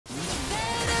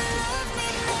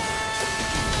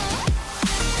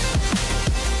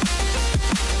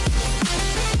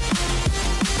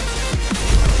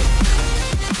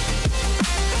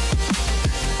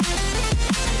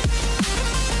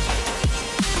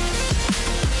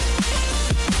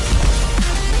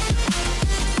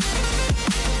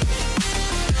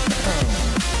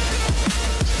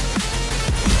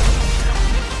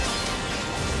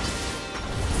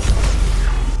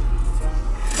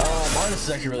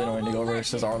actually really annoying to go over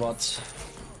versus Arlott.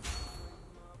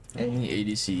 And the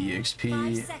ADC XP.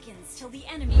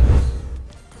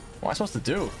 What am I supposed to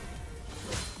do?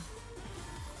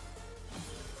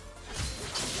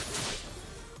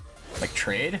 Like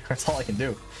trade? That's all I can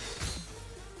do.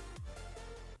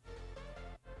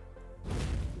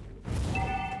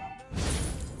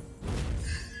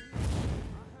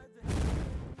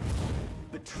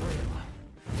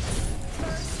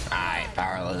 Alright,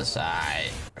 powerless.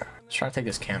 Alright. Let's try to take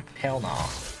this camp. Hell no.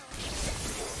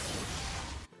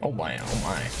 Oh my, oh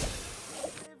my.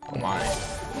 Oh my.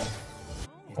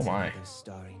 Oh my.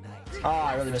 Oh,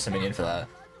 I really missed a minion for that.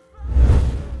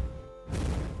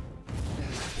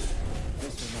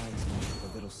 This reminds me of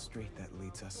the little street that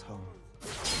leads us home.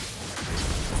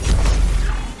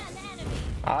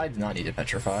 I did not need to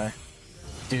petrify.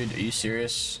 Dude, are you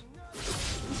serious?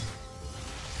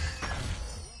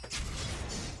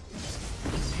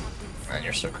 Man,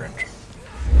 you're so cringe.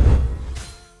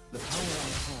 The power I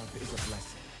have is a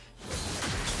blessing.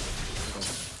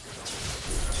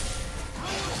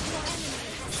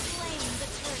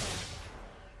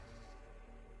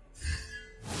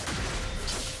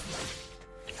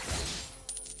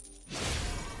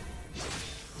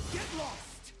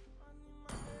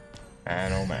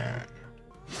 Man, oh man.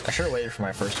 I should have waited for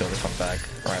my first kill to come back,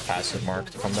 or my passive mark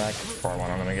to come back before I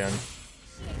went on him again.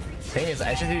 Thing is, I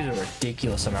actually use a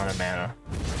ridiculous amount of mana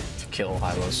to kill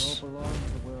Hylos.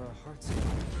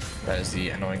 That is the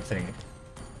annoying thing.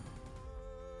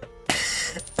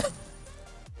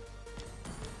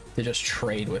 They just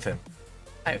trade with him.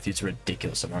 I have to use a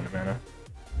ridiculous amount of mana.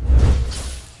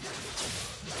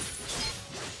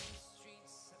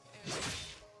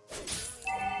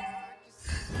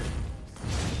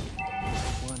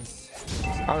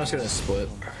 I'm just gonna split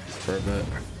for a bit.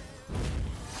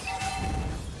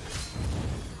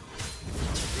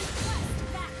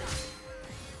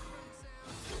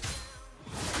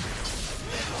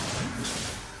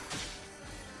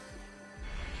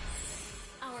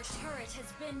 Our turret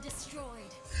has been destroyed.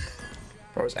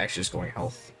 Bro, I was actually just going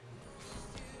health.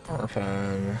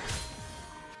 Orphan.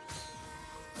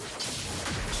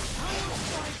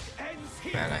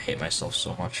 Man, I hate myself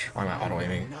so much. Why am I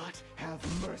auto-aiming?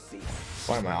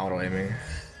 Why am I auto-aiming?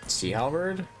 Sea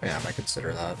Halberd? Yeah, I might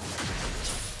consider that.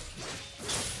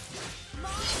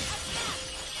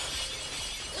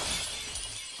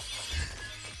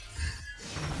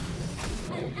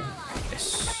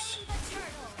 Yes.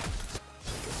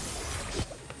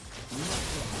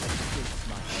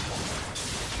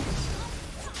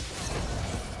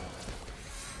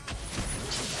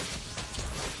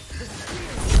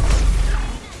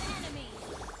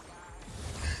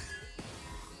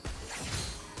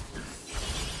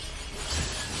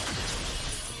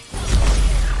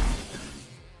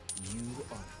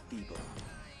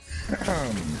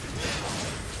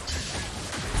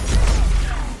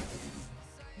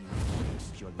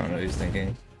 I don't know what he's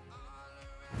thinking.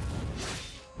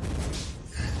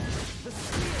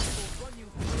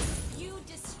 You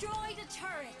destroyed a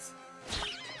turret.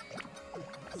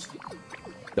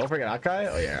 Don't forget Akai?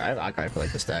 Oh yeah, I have Akai for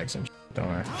like the stacks and don't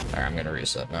I? Alright, I'm gonna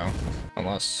reset now.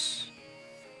 Unless...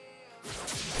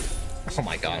 Oh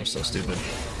my god, I'm so stupid.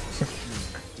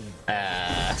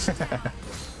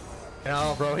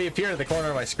 No, bro, he appeared at the corner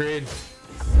of my screen.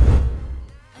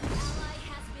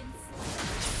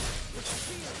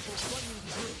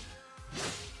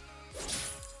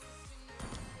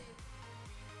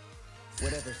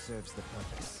 Whatever serves the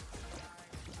purpose.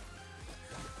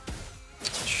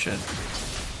 Shit.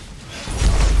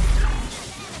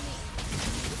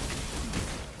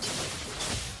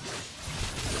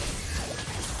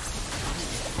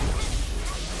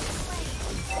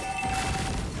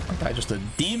 I just a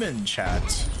demon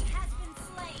chat.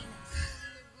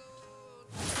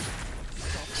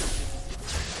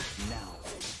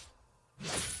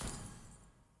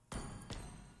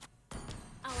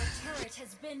 Our turret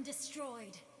has been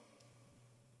destroyed.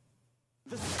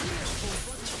 The spear will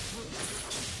run through.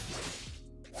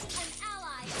 An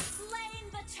ally has slain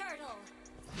the turtle.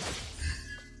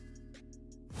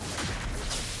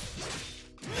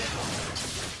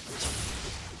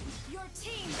 Your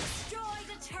team destroyed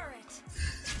a turret.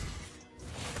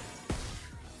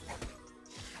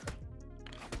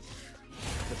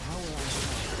 The power I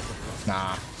have.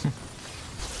 Nah.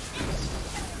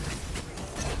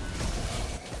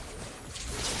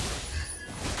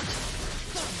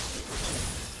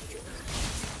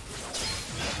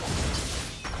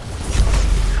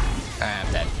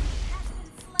 I'm dead.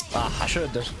 Ah, I should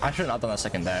have not done that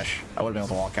second dash. I would have been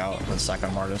able to walk out with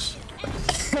second Martis.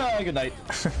 Good night.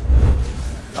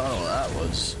 Oh, that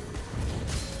was.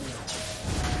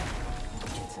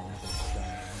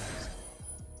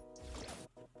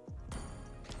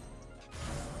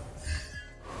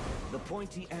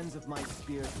 pointy ends of my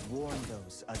spear warn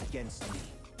those against me.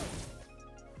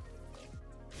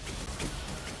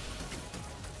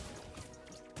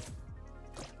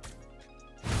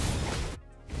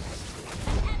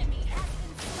 Enemy has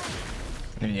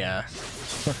been slain. Yeah.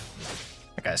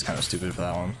 That guy's kind of stupid for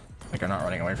that one. Like, they're not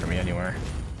running away from me anywhere.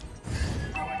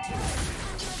 Our turret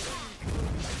is under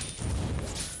attack.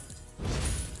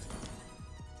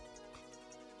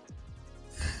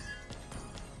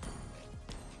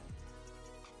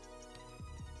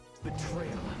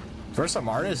 Betrayal. First time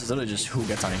artist is literally just who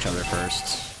gets on each other first.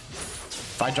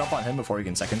 If I jump on him before he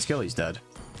can second skill, he's dead.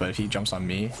 But if he jumps on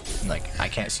me, and like I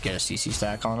can't get a CC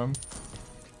stack on him,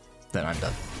 then I'm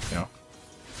dead, you know?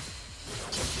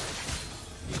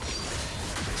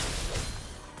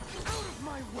 Out of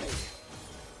my way.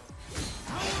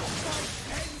 Our fight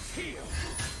ends here.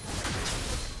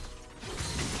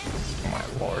 Oh my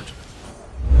lord.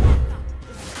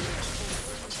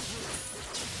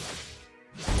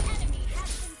 Enemy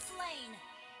has been slain.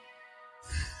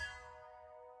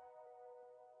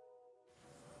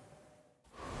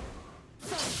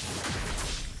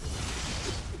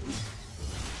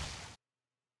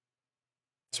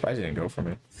 Surprised he didn't go for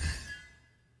me.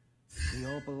 We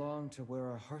all belong to where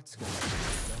our hearts go.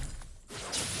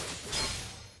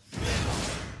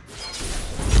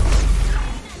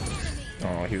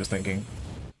 Oh, he was thinking.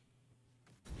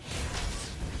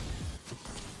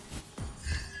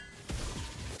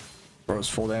 Bro's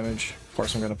full damage. Of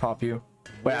course I'm gonna pop you.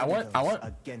 Wait, I want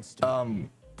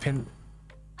pin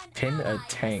a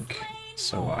tank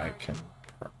so I can.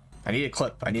 I need a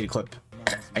clip. I need a clip.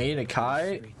 I need a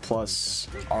Kai plus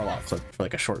Arlott clip for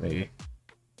like a short maybe.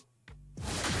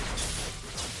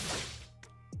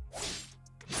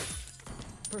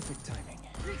 Perfect timing.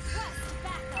 Request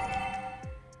backup.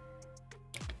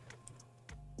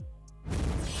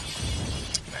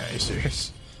 Are you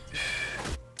serious?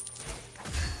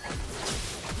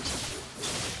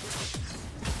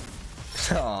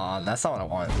 Aw, that's not what I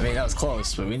want. I mean, that was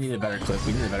close, but we need a better clip.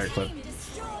 We need a better clip. Team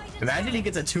destroyed a Imagine he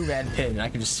gets a two-man pin and I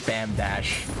can just spam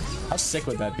dash. How sick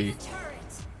would that be? turret.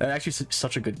 That's actually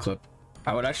such a good clip.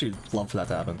 I would actually love for that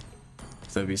to happen.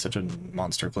 That would be such a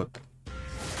monster clip. I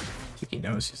think he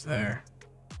knows he's there.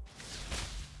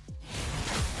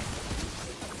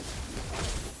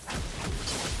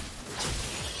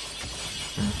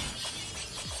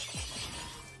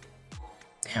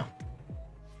 Damn.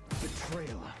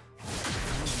 Betrayal.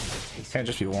 Can't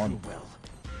just be one. Well.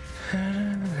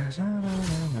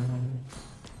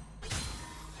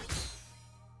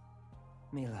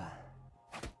 Mila,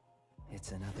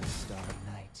 it's another starry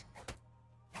night.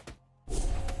 You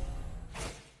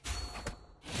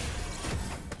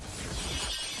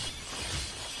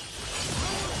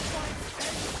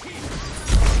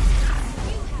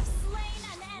have slain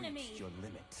an enemy. Your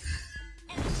limit.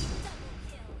 Enemy double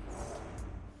kill.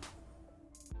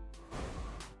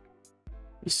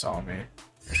 He saw me. I'm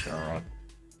just gonna run.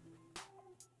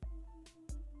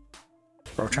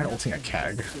 Bro, trying to ulting a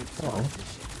CAG. Oh.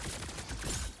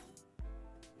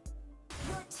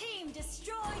 Your team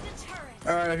destroyed a turret.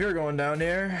 Alright, if you're going down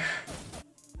here.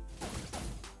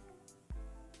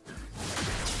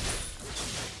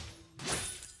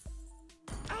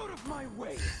 Out of my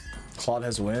way. Claude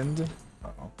has wind. Uh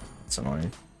oh, that's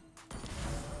annoying.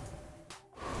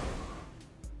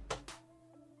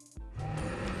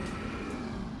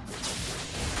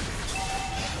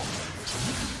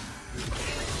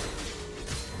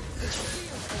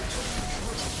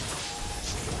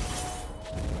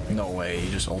 No way, he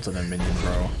just ulted a minion,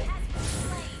 bro.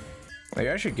 Like,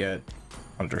 I should get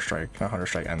Hunter Strike, not Hunter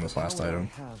Strike, and this last All item.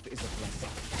 I have is a blessing.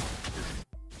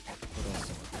 But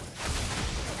also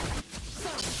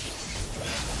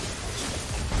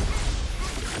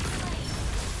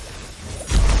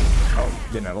Oh,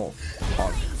 didn't have ult.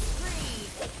 Hog.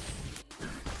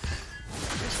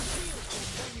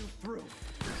 you through.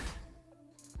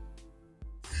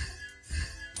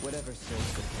 Whatever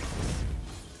serves the purpose.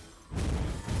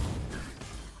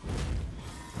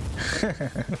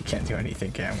 Can't do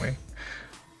anything, can we? An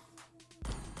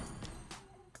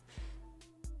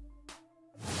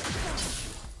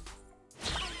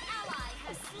ally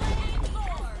has slain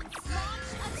Lord.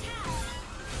 Launch attack.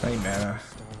 Hey, mana.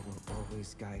 Star will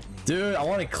always guide me. Dude, I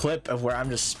want a clip of where I'm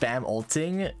just spam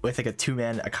ulting with like a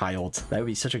two-man Akai ult. That would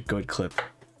be such a good clip.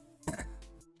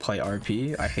 Play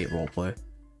RP? I hate roleplay.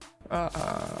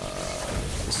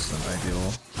 This isn't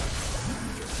ideal.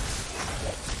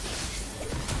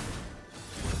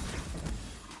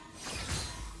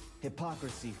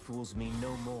 Hypocrisy fools me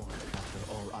no more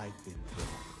after all I've been through.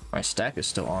 My stack is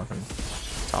still on from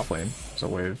top lane. It's a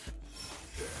wave.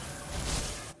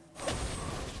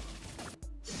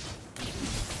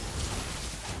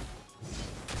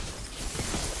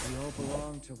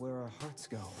 to where our hearts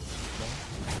go. Ally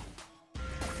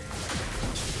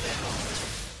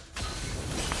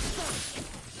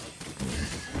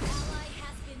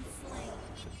has been slain.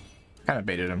 Kind of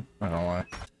baited him. I don't know why.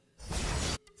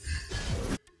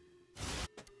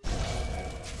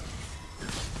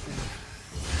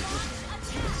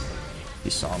 He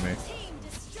saw me. Team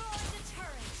destroy the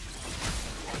turret.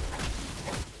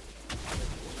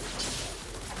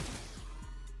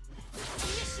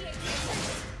 Initiate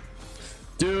retreat.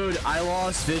 Dude, I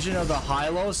lost vision of the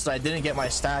Hylos, so I didn't get my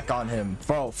stack on him.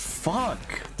 Bro, fuck.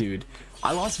 Dude,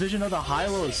 I lost vision of the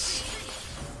Hylos.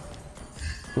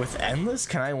 With Endless,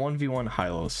 can I 1v1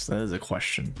 Hylos? That is a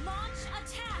question. Launch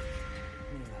attack.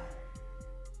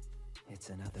 It's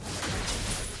another.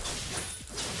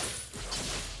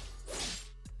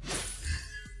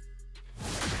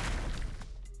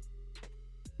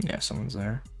 Yeah, someone's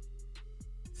there.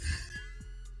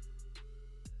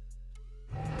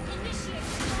 Initiate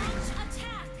launch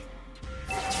attack.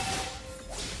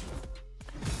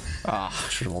 Ah,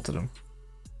 should have ulted him.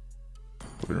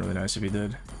 Would have been really nice if he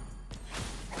did.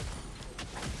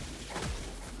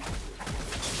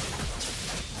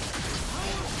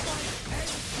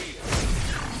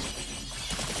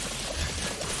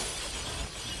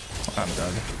 I'm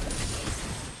dead.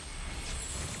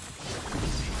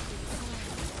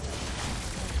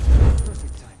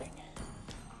 Perfect timing.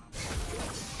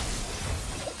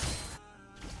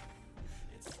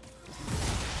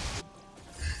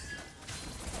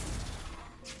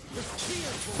 The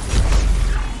spear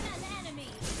Slain an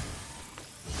enemy.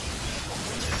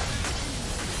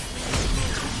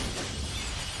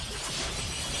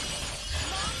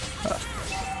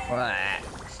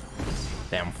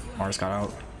 Damn, Mars got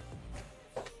out.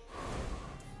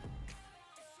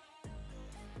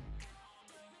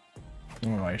 I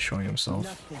don't know why he's showing himself.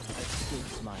 nothing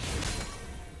escapes my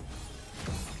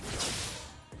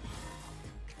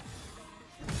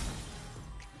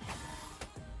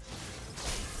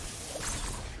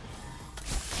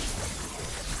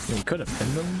He could have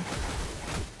pinned him.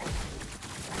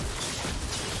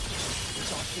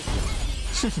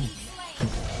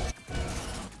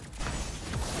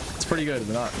 It's pretty good,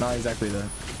 but not exactly the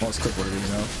most clip order, you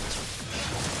know.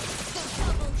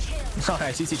 Double kill.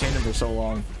 I CC chained him for so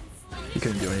long. He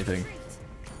couldn't do anything.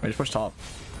 I just pushed top.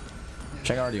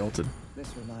 Cheng already ulted.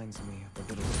 This reminds me of the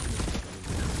little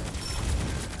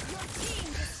Your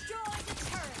team destroyed the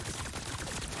turret.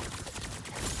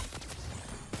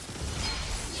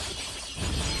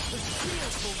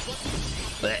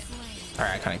 Blech.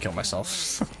 Alright, I kind of killed myself.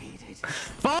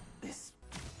 Fuck! this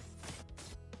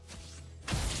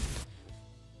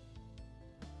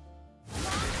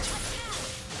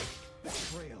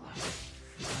betrayal.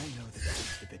 I know the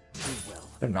taste of it too well.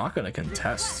 They're not gonna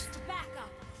contest. Request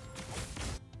backup.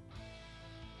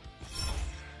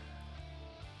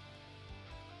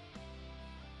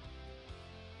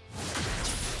 An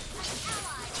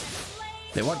ally has slain.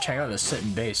 They want Cheng to sit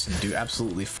in base and do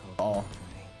absolutely all.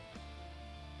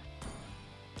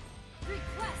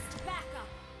 Request backup.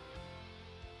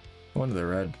 One to the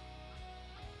red.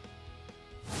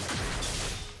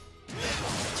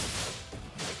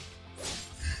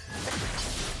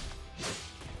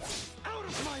 Out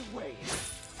of my way!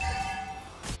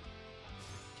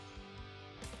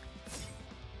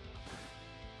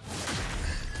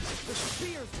 The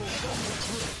spears will run you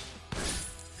through.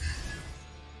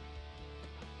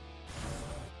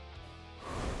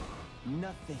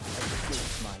 Nothing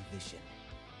escapes my vision.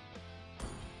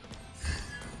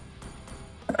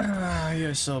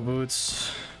 Yeah, sell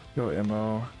boots. Go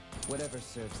MO. Whatever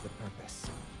serves the purpose.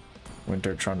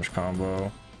 Winter Trunch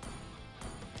combo.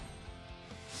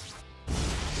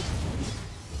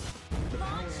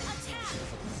 Launch attack.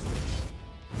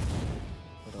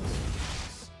 But also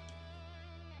peace.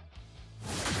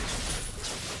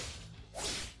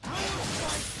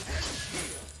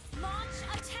 Launch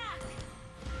attack.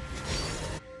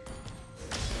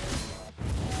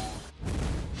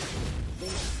 They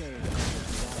say that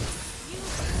You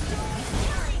destroyed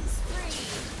killing spree.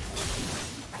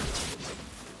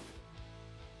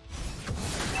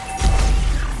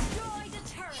 Destroyed a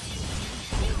turret.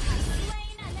 You have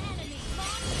slain an enemy.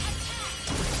 Launch attack.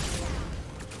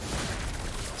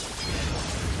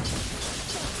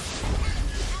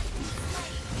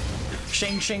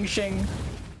 Shing, shing, shing. Ally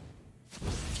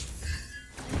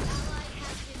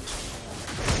has been slain.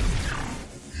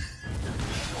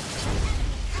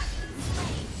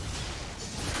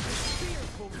 spears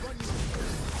will run you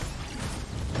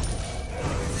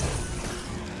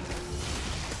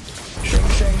Shing,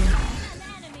 shing. An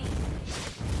enemy.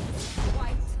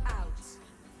 Wiped out.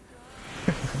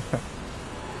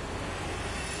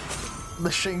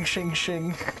 the shing shing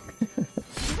shing.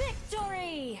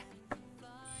 Victory!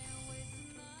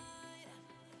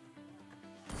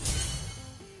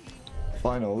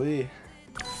 Finally.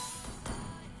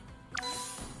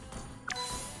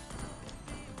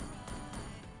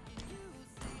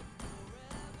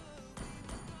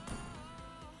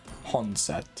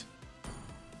 Onset.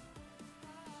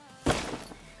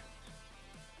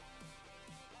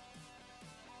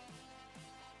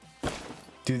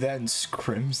 Do that in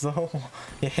scrims though?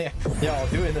 Yeah, I'll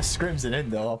do it in the scrims and in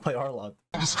though. I'll play Arlott.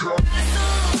 Couldn't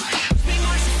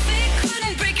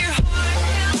break your heart.